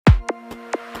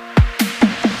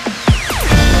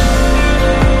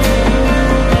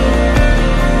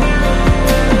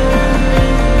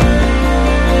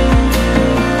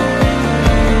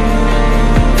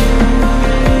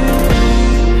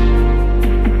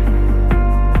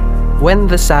When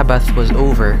the Sabbath was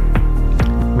over,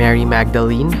 Mary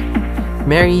Magdalene,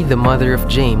 Mary the mother of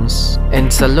James,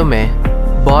 and Salome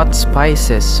bought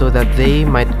spices so that they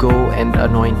might go and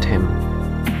anoint him.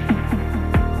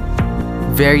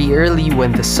 Very early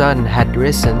when the sun had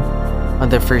risen, on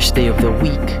the first day of the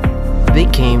week, they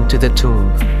came to the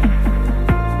tomb.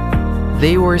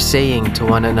 They were saying to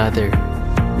one another,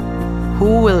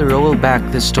 "Who will roll back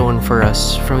the stone for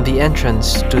us from the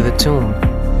entrance to the tomb?"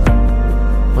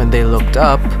 When they looked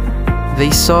up, they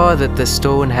saw that the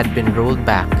stone had been rolled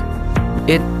back.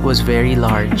 It was very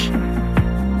large.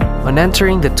 On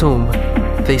entering the tomb,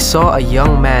 they saw a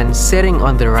young man sitting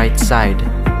on the right side,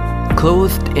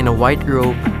 clothed in a white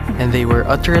robe, and they were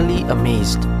utterly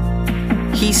amazed.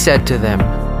 He said to them,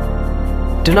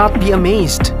 "Do not be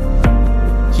amazed.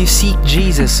 You seek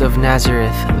Jesus of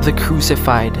Nazareth, the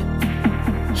crucified.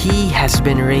 He has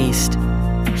been raised.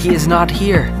 He is not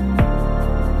here.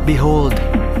 Behold,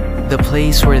 the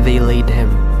place where they laid him.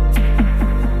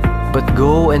 But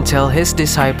go and tell his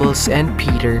disciples and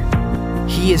Peter,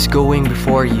 he is going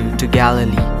before you to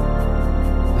Galilee.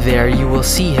 There you will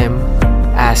see him,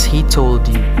 as he told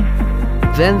you."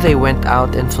 Then they went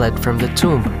out and fled from the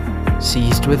tomb,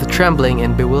 seized with trembling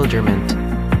and bewilderment.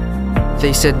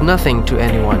 They said nothing to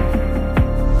anyone.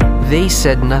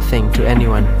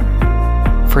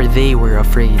 For they were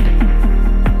afraid.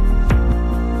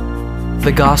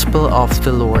 The Gospel of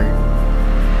the Lord.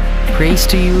 Praise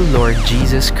to you, Lord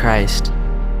Jesus Christ.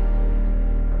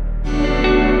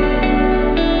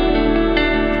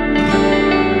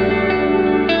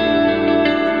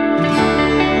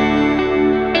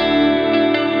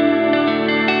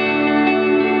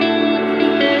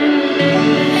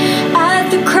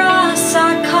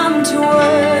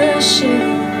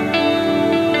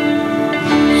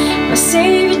 My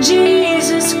Savior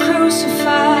Jesus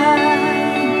crucified.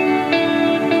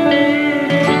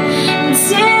 In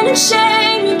sin and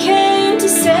shame you came to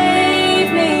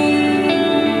save me.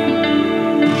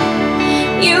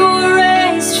 You were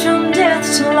raised from death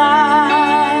to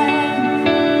life.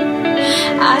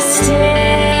 I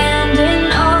stand in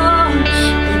awe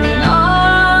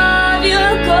of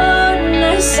your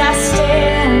goodness. I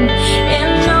stand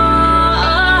in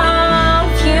awe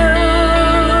of you.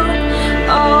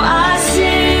 Oh, I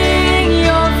sing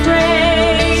your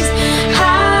praise.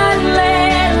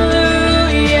 Hallelujah.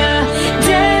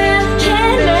 Death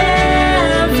can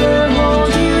never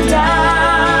hold you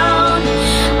down.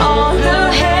 All the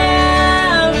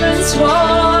heavens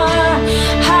roar.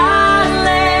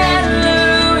 Hallelujah.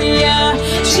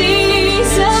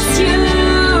 Jesus, you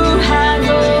have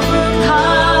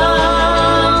overcome.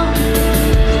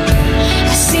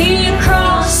 I see your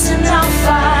cross and I'll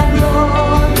find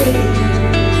glory.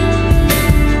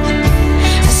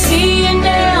 I see your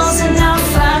nails and I'll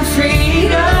find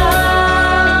freedom.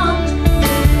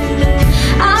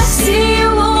 I see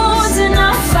your wounds and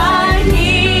I'll find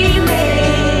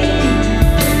healing.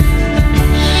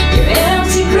 Your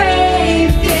empty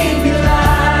grave gave me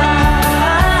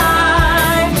life.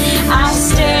 I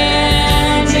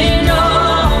stand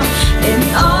in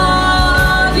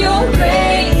awe of your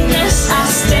greatness. I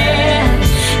stand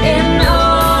in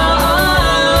awe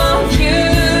of you.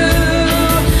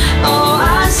 Oh,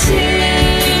 I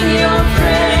sing your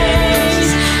praise.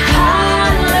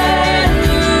 Hallelujah.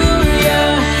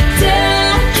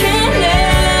 Death can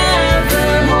never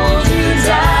hold you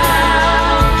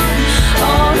down.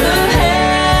 All the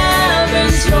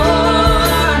heavens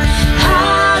roar.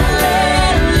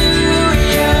 Hallelujah.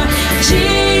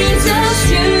 Jesus,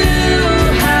 you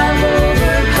have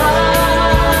overcome.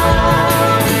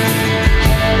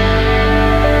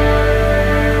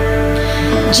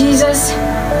 Jesus,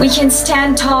 we can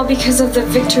stand tall because of the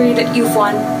victory that you've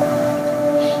won.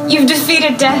 You've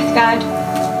defeated death, God.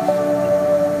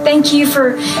 Thank you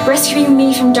for rescuing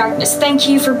me from darkness. Thank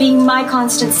you for being my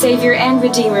constant Savior and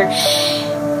Redeemer.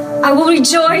 I will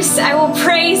rejoice, I will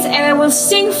praise, and I will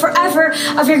sing forever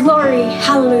of your glory.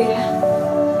 Hallelujah.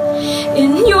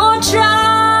 In your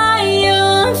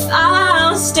triumph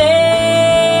I'll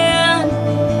stand.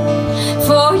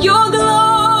 For your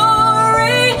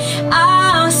glory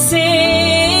I'll sing.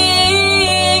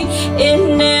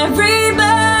 In every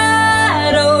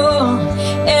battle,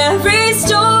 every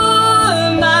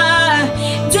storm, I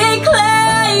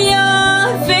declare your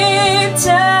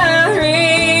victory.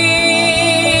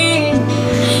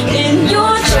 In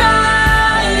your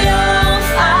triumph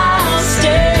I'll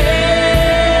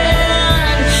stand.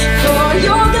 For your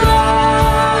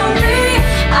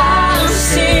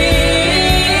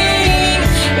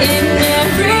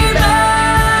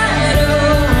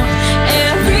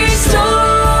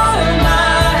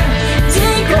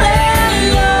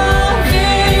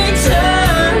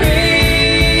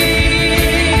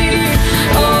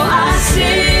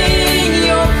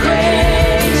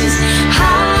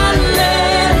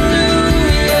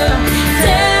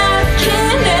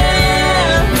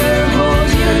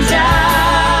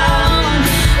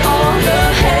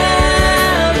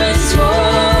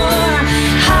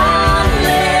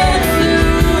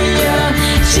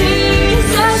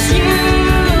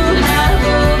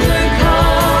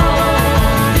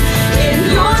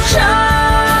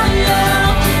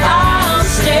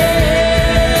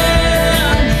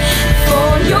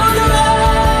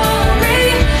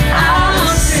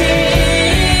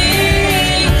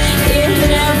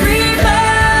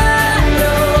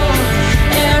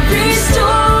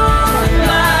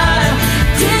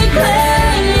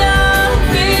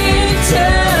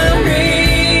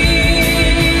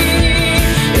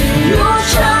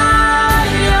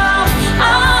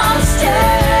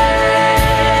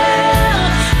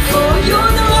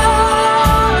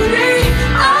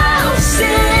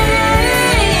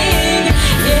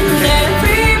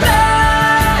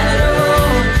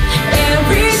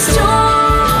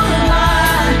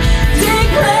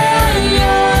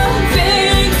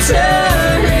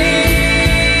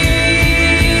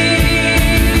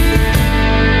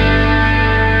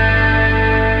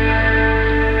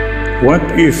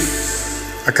What if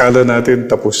akala natin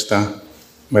tapos na,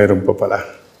 mayroon pa pala?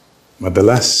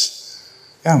 Madalas,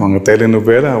 mga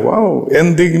telenovela, wow,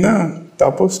 ending na,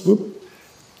 tapos good.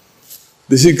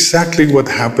 This is exactly what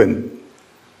happened.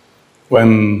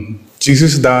 When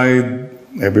Jesus died,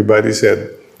 everybody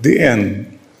said, the end.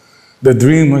 The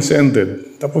dream has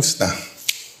ended. Tapos na.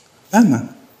 Wala na.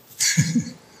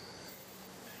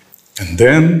 And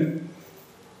then,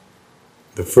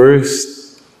 the first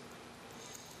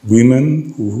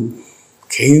women who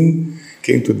came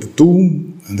to the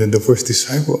tomb, and then the first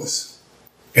disciples,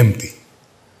 empty.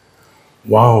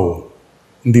 Wow!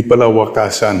 Hindi pala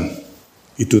wakasan,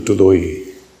 itutuloy.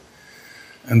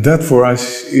 And that for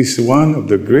us is one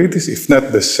of the greatest, if not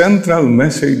the central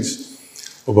message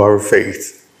of our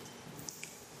faith,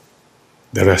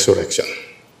 the resurrection.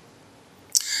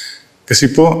 Kasi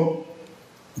po,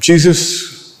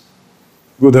 Jesus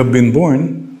would have been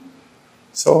born,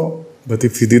 but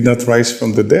if he did not rise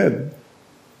from the dead,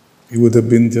 he would have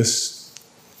been just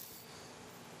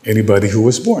anybody who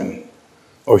was born.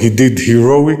 Or he did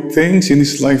heroic things in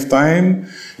his lifetime,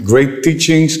 great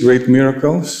teachings, great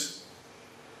miracles.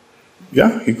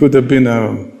 Yeah, he could have been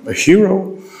a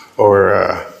hero or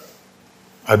an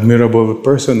admirable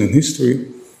person in history.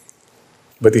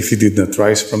 But if he did not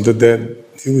rise from the dead,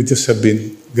 he would just have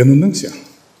been ganun lang siya.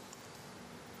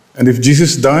 And if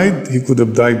Jesus died, he could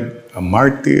have died a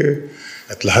martyr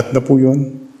at lahat na po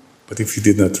yun. But if he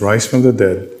did not rise from the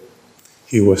dead,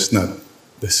 he was not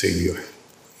the Savior.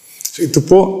 So ito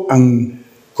po ang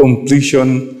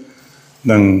completion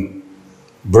ng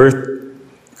birth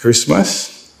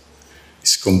Christmas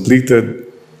is completed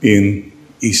in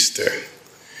Easter.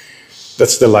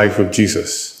 That's the life of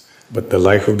Jesus. But the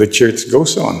life of the church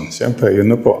goes on. Siyempre,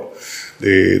 yun na po.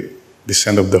 The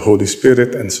descent of the Holy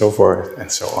Spirit and so forth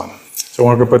and so on. So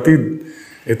mga kapatid,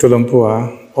 ito lang po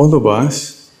all of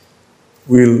us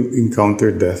will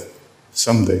encounter death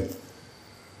someday.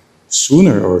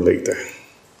 Sooner or later.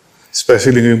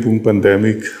 Especially ngayon pong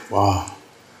pandemic, wow,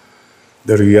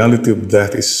 the reality of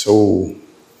death is so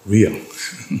real.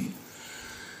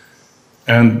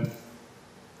 And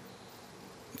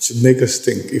it should make us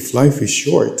think, if life is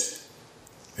short,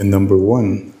 and number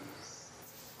one,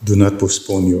 do not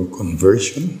postpone your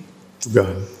conversion to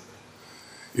God.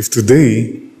 If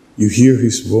today you hear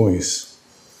His voice,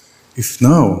 if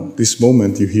now, this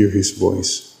moment you hear His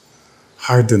voice,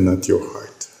 harden not your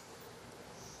heart.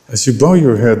 As you bow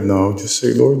your head now, just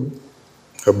say, Lord,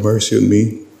 have mercy on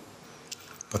me.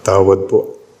 Patawad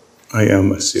po, I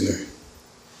am a sinner.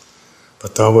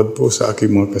 Patawad po sa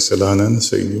aking mga kasalanan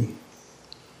sa inyo.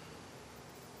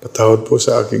 Patawad po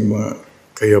sa aking mga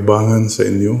kayabangan sa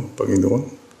inyo, Panginoon.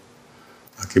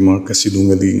 Aking mga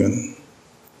kasinungalingan.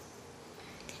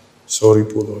 Sorry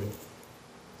po, Lord.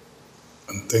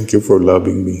 And thank you for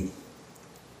loving me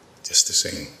just the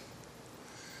same.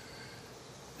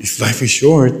 If life is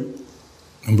short,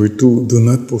 number two, do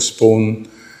not postpone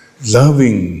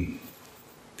loving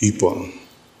people,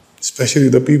 especially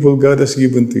the people God has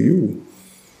given to you,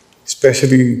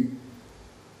 especially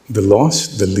the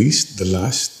lost, the least, the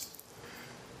last.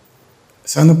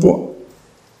 Sana po,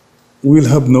 we'll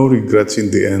have no regrets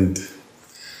in the end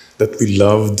that we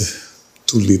loved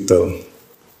too little,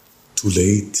 too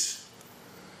late.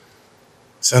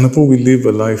 Sana po we live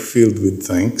a life filled with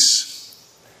thanks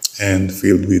and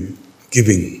filled with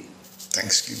giving,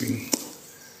 thanksgiving.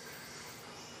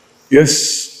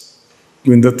 Yes,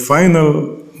 when that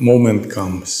final moment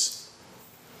comes,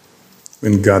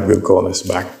 when God will call us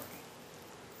back,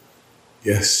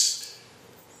 yes,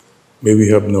 may we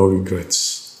have no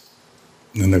regrets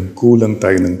na nagkulang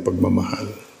tayo ng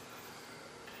pagmamahal,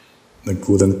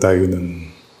 nagkulang tayo ng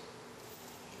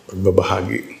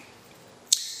pagbabahagi.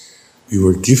 We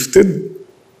were gifted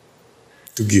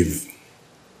to give.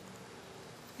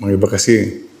 Mga iba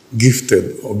kasi,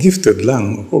 gifted. Gifted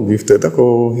lang. Gifted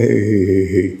ako.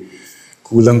 Hey.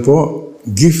 Kulang po.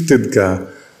 Gifted ka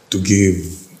to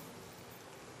give.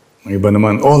 Mga iba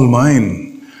naman, all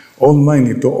mine. All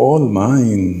mine ito, all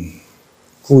mine.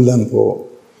 Kulang po.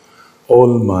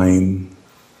 All mine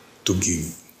to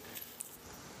give.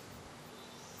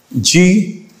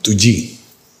 G to G.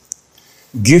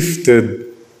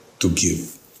 Gifted to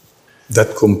give.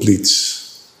 That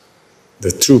completes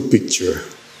the true picture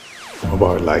of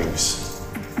our lives.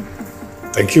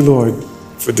 Thank you, Lord,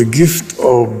 for the gift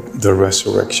of the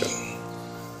resurrection.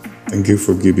 Thank you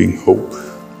for giving hope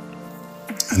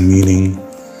and meaning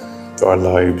to our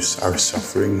lives, our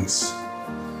sufferings,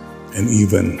 and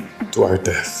even to our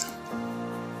death.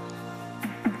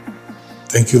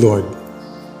 Thank you, Lord.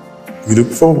 We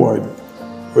look forward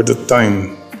for the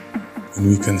time when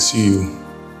we can see you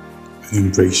and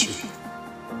embrace you.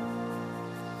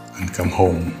 and come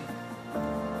home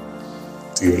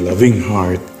to your loving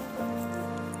heart.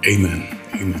 Amen.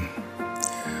 Amen.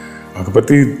 Mga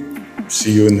kapatid,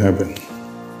 see you in heaven.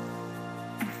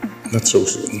 Not so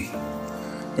soon.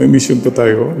 May mission pa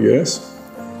tayo, yes.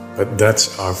 But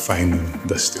that's our final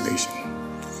destination.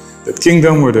 That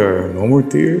kingdom where there are no more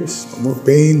tears, no more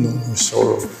pain, no more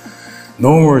sorrow,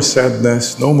 no more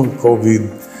sadness, no more COVID,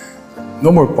 no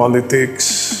more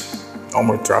politics, no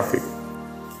more traffic,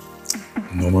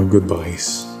 no more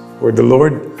goodbyes. Where the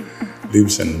Lord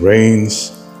lives and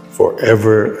reigns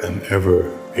forever and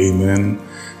ever. Amen.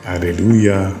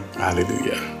 Hallelujah.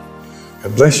 Hallelujah.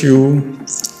 God bless you.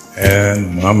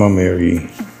 And Mama Mary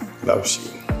loves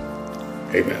you.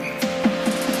 Amen.